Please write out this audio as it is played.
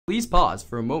Please pause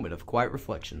for a moment of quiet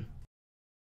reflection.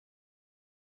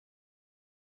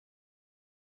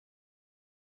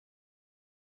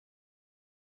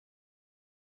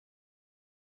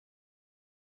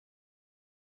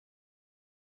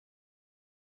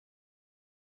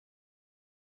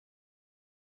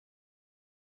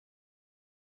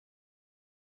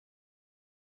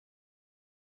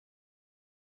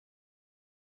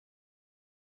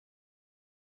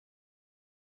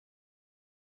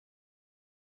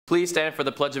 Please stand for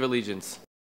the Pledge of Allegiance.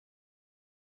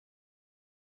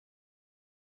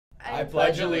 I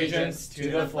pledge allegiance to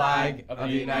the flag of the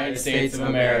United States of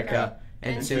America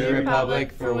and to the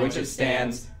republic for which it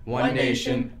stands, one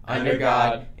nation, under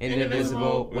God,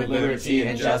 indivisible, with liberty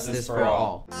and justice for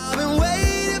all. I've been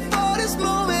waiting for this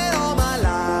moment all my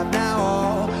life now.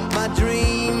 All my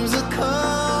dreams are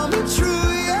coming true,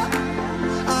 yeah.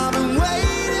 I've been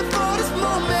waiting for this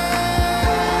moment.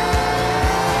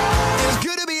 It's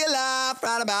good to be alive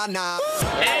right about now.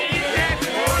 AHS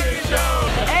Morning Show!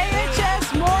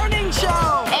 AHS Morning Show!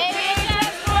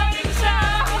 AHS Morning Show!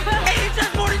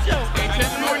 AHS Morning Show!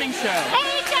 AHS Morning Show!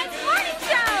 AHS Morning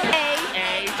Show!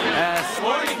 AHS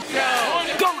Morning Show!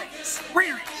 Go Rays!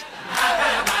 Rays!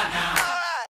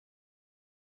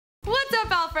 What's up,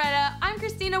 Alpharetta? I'm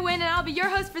Christina Wynn, and I'll be your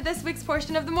host for this week's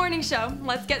portion of the morning show.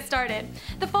 Let's get started.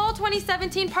 The Fall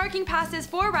 2017 parking passes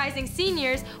for rising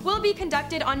seniors will be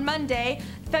conducted on Monday,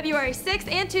 February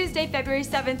 6th and Tuesday, February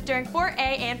 7th during 4A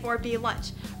and 4B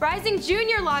lunch. Rising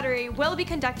Junior Lottery will be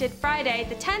conducted Friday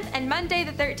the 10th and Monday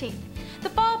the 13th. The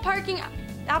fall parking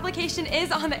application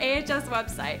is on the AHS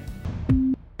website.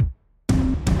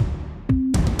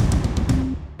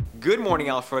 Good morning,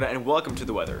 Alpharetta, and welcome to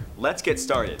the weather. Let's get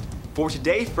started. For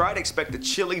today, Friday, expect a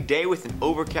chilly day with an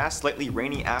overcast, slightly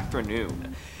rainy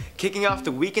afternoon. Kicking off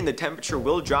the weekend, the temperature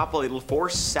will drop a little for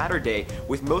Saturday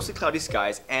with mostly cloudy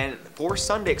skies, and for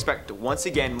Sunday, expect once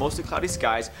again mostly cloudy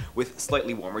skies with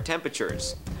slightly warmer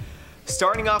temperatures.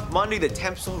 Starting off Monday, the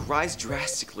temps will rise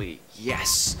drastically,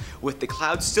 yes, with the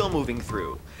clouds still moving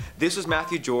through. This was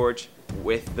Matthew George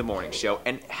with The Morning Show,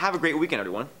 and have a great weekend,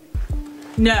 everyone.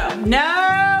 No,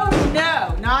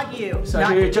 not you. So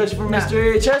I hear you're judging for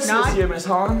Mr. AHS this year, Miss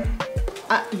Holland.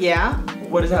 Yeah.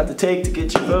 What does it have to take to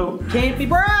get your vote? Can't be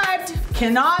bribed.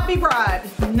 Cannot be bribed.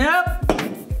 Nope.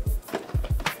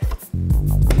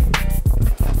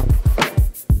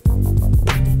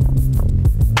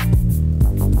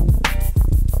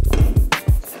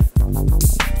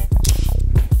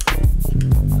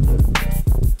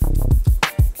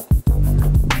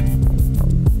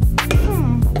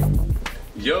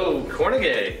 Yo,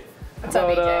 Cornegay. What's up,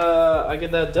 AJ? I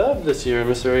get that dub this year,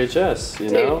 Mr. HS, you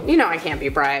know? Dude, you know I can't be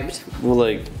bribed. Well,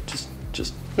 like, just...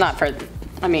 Not for,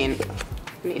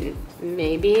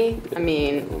 maybe. I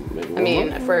mean,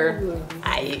 if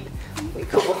we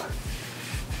cool.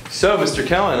 So, Mr.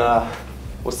 Kellen,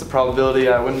 what's the probability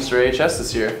I win Mr. HS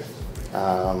this year?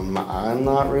 I'm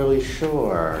not really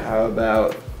sure. How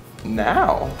about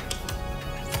now?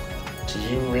 Do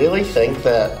you really think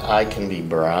that I can be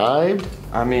bribed?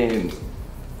 I mean,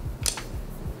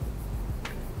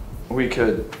 we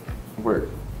could work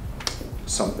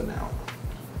something out.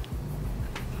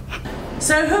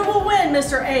 So who will win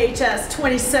Mr. AHS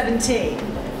 2017?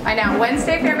 I know,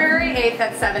 Wednesday, February 8th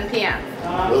at 7 p.m.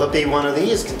 Will it be one of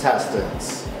these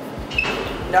contestants?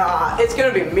 Nah, it's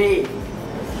gonna be me.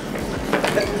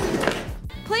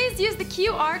 Please use the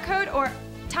QR code or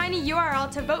tiny URL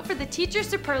to vote for the Teacher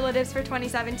Superlatives for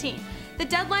 2017. The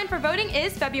deadline for voting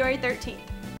is February 13th.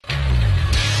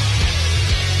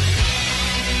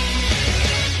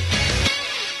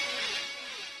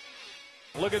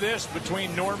 Look at this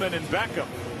between Norman and Beckham.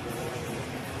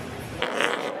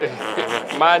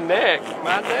 My neck.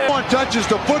 No one touches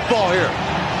the football here.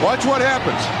 Watch what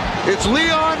happens. It's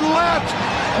Leon left.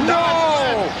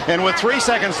 No! And with 3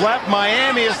 seconds left,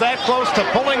 Miami is that close to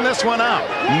pulling this one out.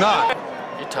 Not.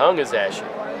 Your tongue is ashy.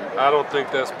 I don't think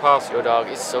that's possible. Yo, dog,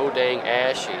 it's so dang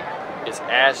ashy. It's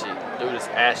ashy. Dude, it's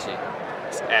ashy.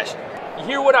 It's ashy. You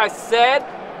hear what I said?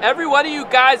 Every one of you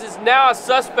guys is now a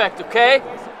suspect, okay?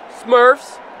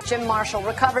 Smurfs. Jim Marshall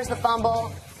recovers the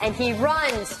fumble, and he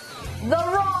runs the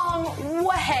wrong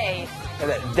way.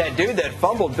 That dude that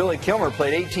fumbled, Billy Kilmer,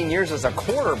 played 18 years as a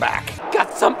quarterback.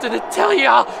 Got something to tell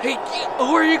y'all. Hey,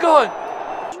 where are you going?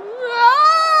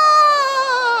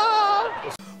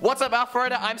 What's up,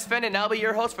 Alpharetta? I'm Sven, and I'll be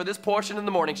your host for this portion of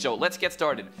the morning show. Let's get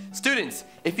started. Students,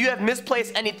 if you have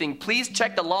misplaced anything, please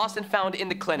check the lost and found in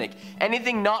the clinic.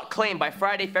 Anything not claimed by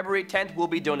Friday, February 10th will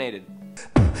be donated.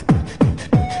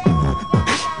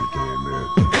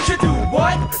 To do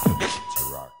what?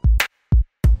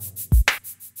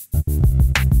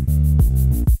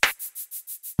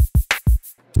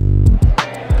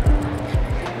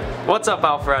 What's up,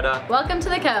 Alpharetta? Welcome to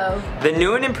the Cove. The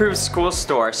new and improved school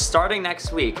store starting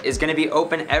next week is going to be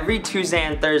open every Tuesday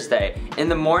and Thursday in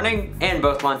the morning and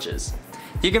both lunches.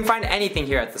 You can find anything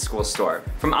here at the school store,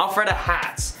 from Alpharetta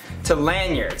hats, to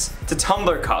lanyards, to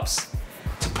tumbler cups,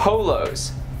 to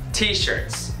polos,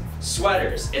 t-shirts,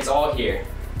 sweaters, it's all here.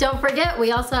 Don't forget,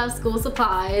 we also have school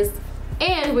supplies,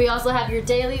 and we also have your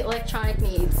daily electronic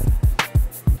needs.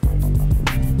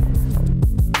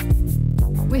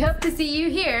 We hope to see you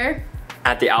here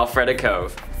at the Alpharetta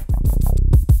Cove.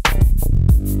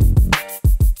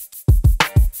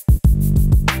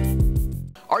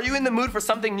 Are you in the mood for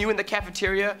something new in the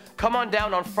cafeteria? Come on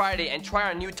down on Friday and try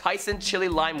our new Tyson Chili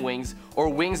Lime Wings, or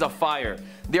Wings of Fire.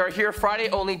 They are here Friday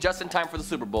only, just in time for the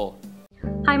Super Bowl.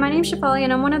 Hi, my name's Shafali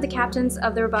and I'm one of the captains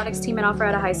of the robotics team at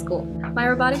Alpharetta High School. My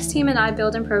robotics team and I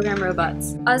build and program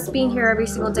robots. Us being here every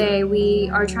single day, we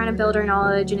are trying to build our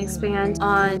knowledge and expand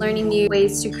on learning new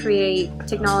ways to create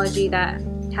technology that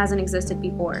hasn't existed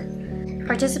before.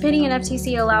 Participating in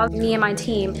FTC allows me and my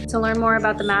team to learn more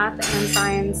about the math and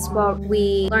science while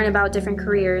we learn about different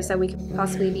careers that we could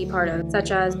possibly be part of,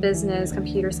 such as business,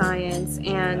 computer science,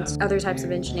 and other types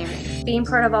of engineering. Being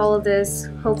part of all of this,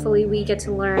 hopefully we get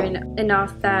to learn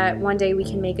enough that one day we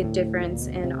can make a difference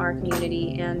in our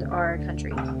community and our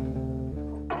country.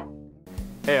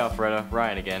 Hey Alpharetta,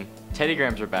 Ryan again. Teddy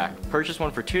Grahams are back. Purchase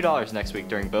one for $2 next week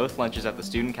during both lunches at the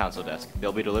Student Council desk.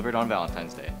 They'll be delivered on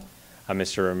Valentine's Day. I'm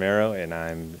Mr. Romero, and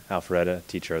I'm Alpharetta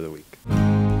Teacher of the Week.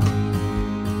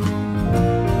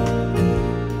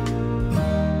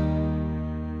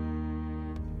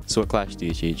 So what class do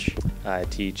you teach? I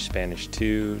teach Spanish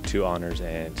 2, 2 honors,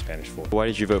 and Spanish 4. Why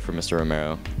did you vote for Mr.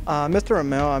 Romero? Mr.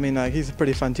 Romero, I mean, he's a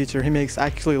pretty fun teacher. He makes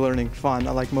actually learning fun,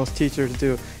 like most teachers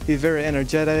do. He's very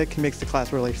energetic, he makes the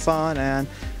class really fun, and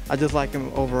I just like him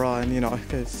overall, and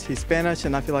because he's Spanish,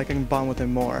 and I feel like I can bond with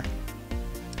him more.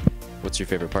 What's your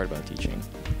favorite part about teaching?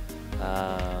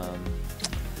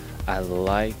 I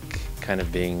like kind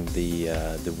of being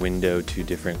the window to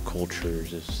different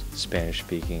cultures of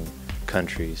Spanish-speaking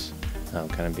countries,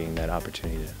 kind of being that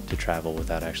opportunity to travel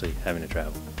without actually having to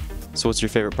travel. So what's your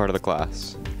favorite part of the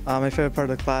class? My favorite part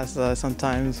of the class,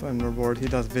 sometimes when we're bored, he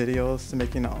does videos to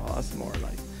make us more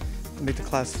to make the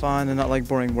class fun and not like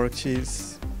boring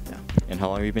worksheets. Yeah. And how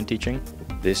long have you been teaching?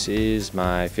 This is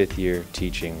my 5th year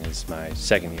teaching. It's my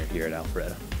 2nd year here at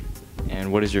Alpharetta.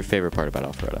 And what is your favorite part about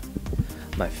Alpharetta?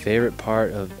 My favorite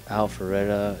part of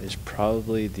Alpharetta is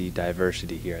probably the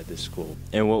diversity here at this school.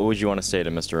 And what would you want to say to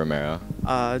Mr. Romero?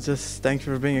 Just thank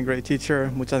you for being a great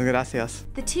teacher. Muchas gracias.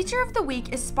 The Teacher of the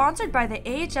Week is sponsored by the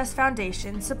AHS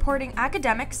Foundation, supporting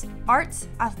academics, arts,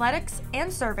 athletics,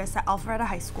 and service at Alpharetta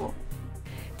High School.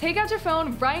 Take out your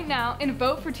phone right now and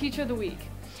vote for Teacher of the Week.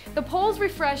 The polls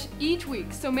refresh each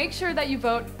week, so make sure that you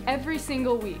vote every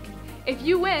single week. If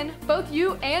you win, both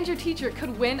you and your teacher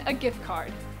could win a gift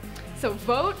card. So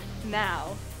vote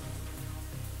now.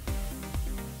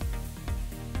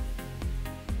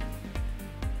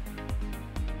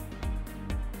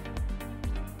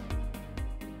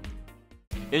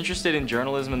 Interested in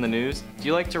journalism and the news? Do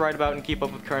you like to write about and keep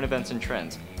up with current events and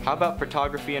trends? How about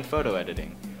photography and photo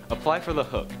editing? Apply for The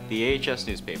Hook, the AHS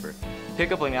newspaper.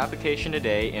 Pick up an application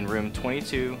today in room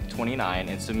 2229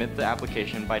 and submit the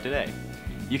application by today.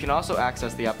 You can also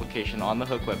access the application on the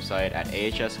Hook website at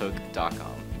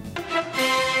ahshook.com.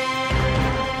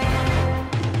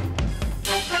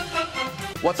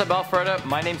 What's up, Alpharetta?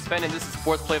 My name's Sven, and this is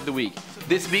Sports Play of the Week.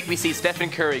 This week, we see Stephen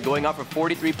Curry going off for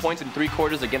 43 points in 3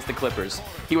 quarters against the Clippers.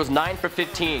 He was 9 for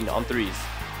 15 on threes.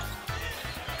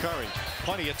 Curry,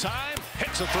 plenty of time,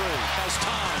 hits a 3, has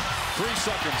time, 3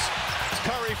 seconds.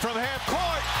 Curry from half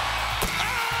court.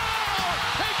 Oh!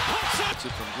 He puts it!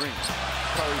 It's from Green.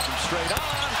 Curry from straight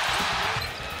on.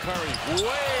 Curry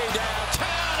way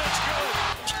downtown. It's good.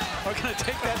 We're going to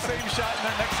take that same shot in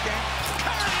their next game.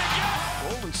 Curry again.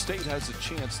 Golden State has a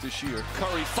chance this year.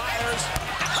 Curry fires.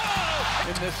 Oh!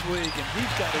 In this league, and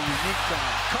he's got a unique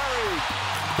time. Curry.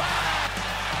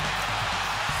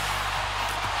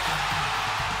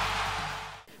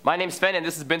 My name's Sven, and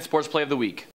this has been Sports Play of the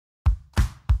Week.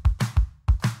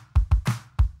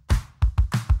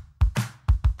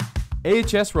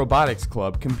 AHS Robotics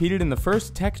Club competed in the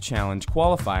first Tech Challenge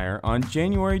qualifier on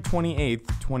January 28,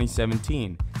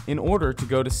 2017, in order to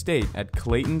go to state at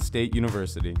Clayton State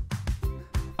University.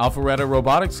 Alpharetta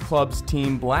Robotics Club's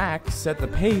Team Black set the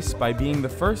pace by being the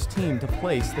first team to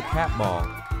place the cat ball.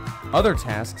 Other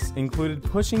tasks included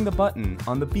pushing the button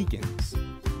on the beacons.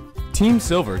 Team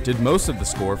Silver did most of the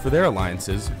score for their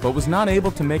alliances, but was not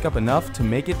able to make up enough to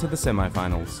make it to the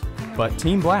semifinals. But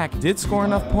Team Black did score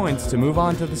enough points to move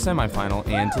on to the semifinal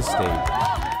and to state.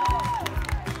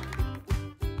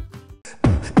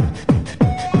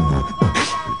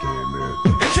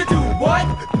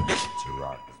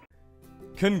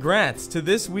 Congrats to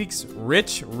this week's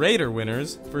Rich Raider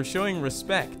winners for showing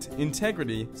respect,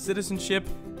 integrity, citizenship,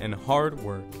 and hard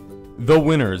work. The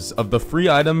winners of the free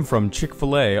item from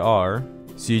Chick-fil-A are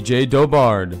CJ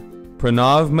Dobard,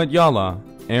 Pranav Matyala,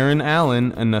 Aaron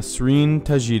Allen, and Nasreen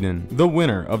Tajidin. The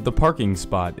winner of the parking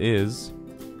spot is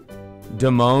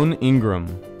Damone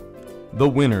Ingram. The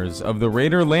winners of the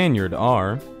Raider lanyard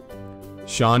are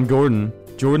Sean Gordon,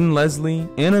 Jordan Leslie,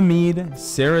 Anna Mead,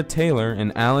 Sarah Taylor,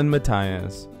 and Alan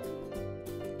Matias.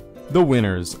 The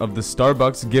winners of the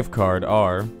Starbucks gift card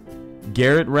are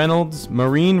Garrett Reynolds,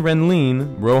 Maureen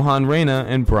Renlin, Rohan Reyna,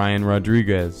 and Brian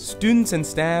Rodriguez. Students and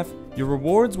staff, your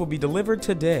rewards will be delivered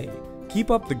today. Keep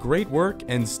up the great work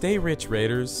and stay rich,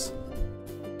 Raiders.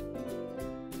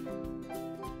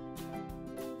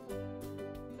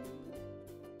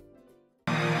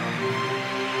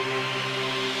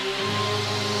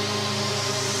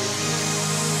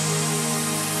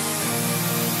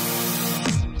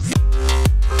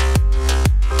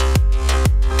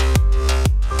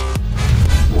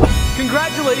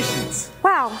 Congratulations!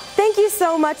 Wow, thank you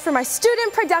so much for my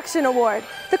Student Production Award.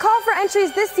 The call for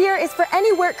entries this year is for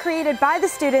any work created by the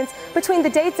students between the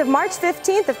dates of March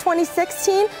 15th of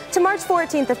 2016 to March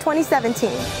 14th of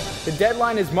 2017. The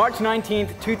deadline is March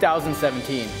 19th,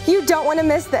 2017. You don't want to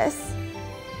miss this.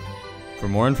 For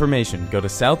more information, go to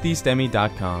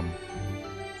southeastemi.com.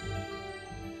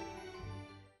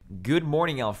 Good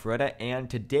morning, Alpharetta, and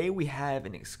today we have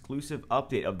an exclusive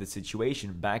update of the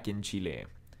situation back in Chile.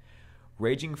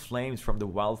 Raging flames from the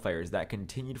wildfires that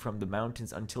continued from the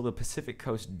mountains until the Pacific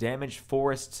coast damaged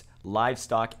forests,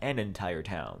 livestock, and entire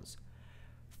towns.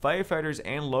 Firefighters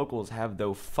and locals have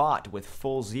though fought with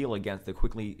full zeal against the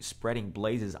quickly spreading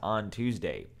blazes on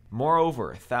Tuesday.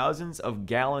 Moreover, thousands of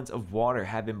gallons of water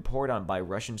have been poured on by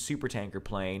Russian supertanker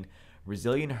plane,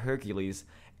 Brazilian Hercules,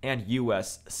 and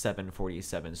US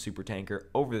 747 supertanker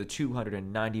over the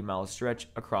 290-mile stretch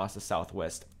across the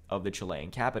southwest of the Chilean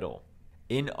capital.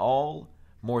 In all,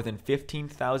 more than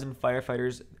 15,000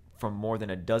 firefighters from more than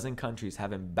a dozen countries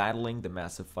have been battling the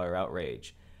massive fire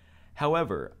outrage.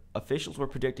 However, officials were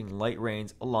predicting light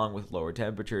rains along with lower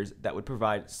temperatures that would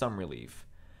provide some relief.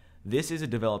 This is a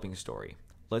developing story.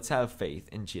 Let's have faith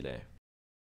in Chile.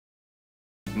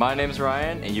 My name's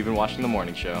Ryan, and you've been watching The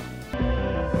Morning Show.